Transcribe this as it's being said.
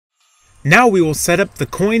Now we will set up the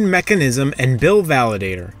coin mechanism and bill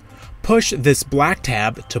validator. Push this black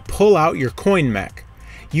tab to pull out your coin mech.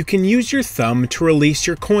 You can use your thumb to release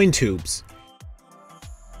your coin tubes.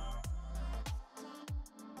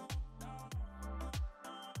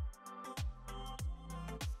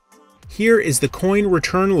 Here is the coin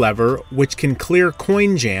return lever, which can clear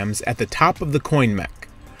coin jams at the top of the coin mech.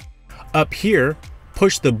 Up here,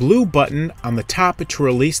 push the blue button on the top to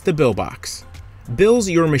release the bill box. Bills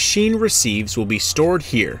your machine receives will be stored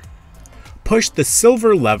here. Push the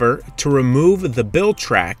silver lever to remove the bill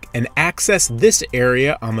track and access this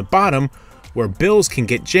area on the bottom where bills can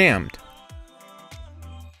get jammed.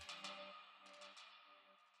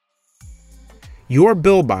 Your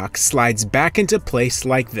bill box slides back into place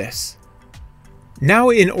like this. Now,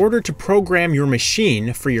 in order to program your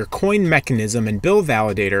machine for your coin mechanism and bill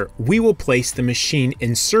validator, we will place the machine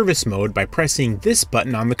in service mode by pressing this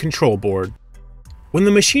button on the control board. When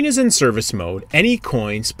the machine is in service mode, any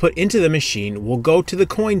coins put into the machine will go to the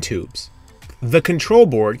coin tubes. The control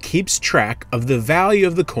board keeps track of the value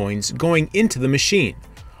of the coins going into the machine.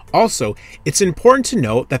 Also, it's important to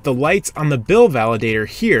note that the lights on the bill validator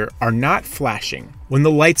here are not flashing. When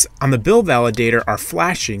the lights on the bill validator are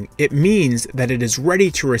flashing, it means that it is ready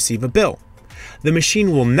to receive a bill. The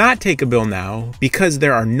machine will not take a bill now because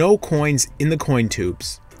there are no coins in the coin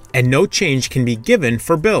tubes, and no change can be given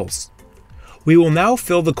for bills. We will now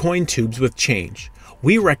fill the coin tubes with change.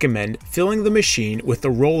 We recommend filling the machine with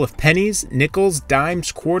a roll of pennies, nickels,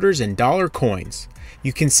 dimes, quarters, and dollar coins.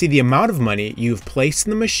 You can see the amount of money you've placed in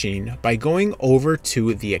the machine by going over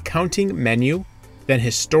to the accounting menu, then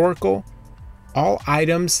historical, all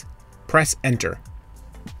items, press enter.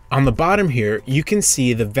 On the bottom here, you can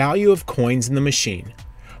see the value of coins in the machine.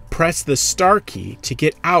 Press the star key to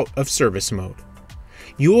get out of service mode.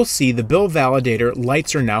 You will see the bill validator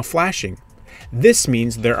lights are now flashing. This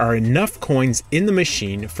means there are enough coins in the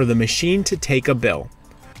machine for the machine to take a bill.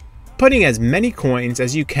 Putting as many coins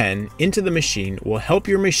as you can into the machine will help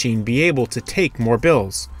your machine be able to take more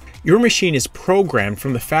bills. Your machine is programmed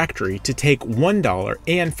from the factory to take $1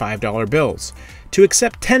 and $5 bills. To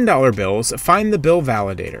accept $10 bills, find the bill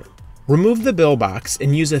validator. Remove the bill box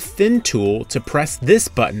and use a thin tool to press this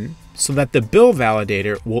button so that the bill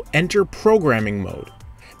validator will enter programming mode.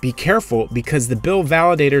 Be careful because the bill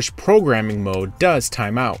validator's programming mode does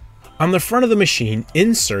time out. On the front of the machine,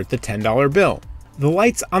 insert the $10 bill. The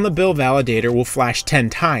lights on the bill validator will flash 10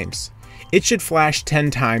 times. It should flash 10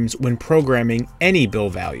 times when programming any bill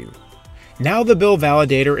value. Now the bill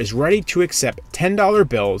validator is ready to accept $10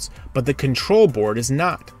 bills, but the control board is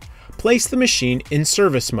not. Place the machine in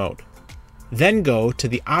service mode. Then go to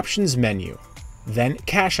the options menu, then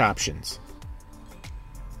cash options.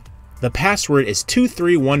 The password is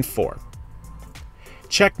 2314.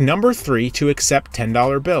 Check number 3 to accept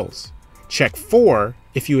 $10 bills. Check 4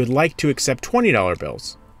 if you would like to accept $20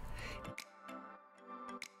 bills.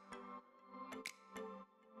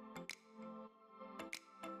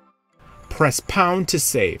 Press pound to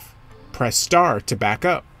save. Press star to back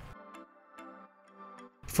up.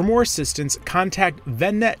 For more assistance, contact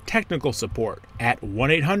VendNet Technical Support at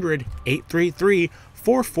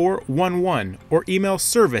 1-800-833-4411 or email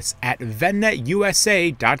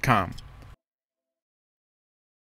service@vendnetusa.com.